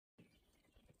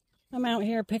I'm out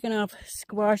here picking off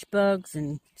squash bugs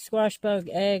and squash bug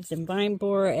eggs and vine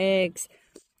borer eggs.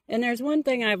 And there's one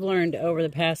thing I've learned over the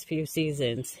past few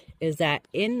seasons is that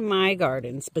in my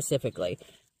garden specifically,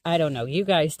 I don't know, you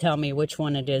guys tell me which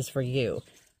one it is for you,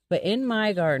 but in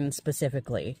my garden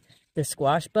specifically, the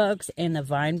squash bugs and the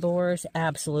vine borers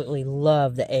absolutely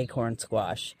love the acorn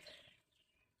squash.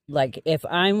 Like, if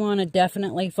I want to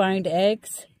definitely find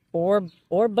eggs or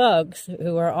bugs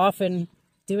who are often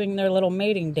doing their little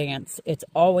mating dance, it's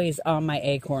always on my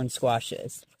acorn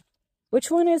squashes.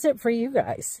 Which one is it for you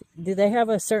guys? Do they have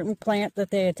a certain plant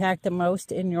that they attack the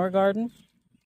most in your garden?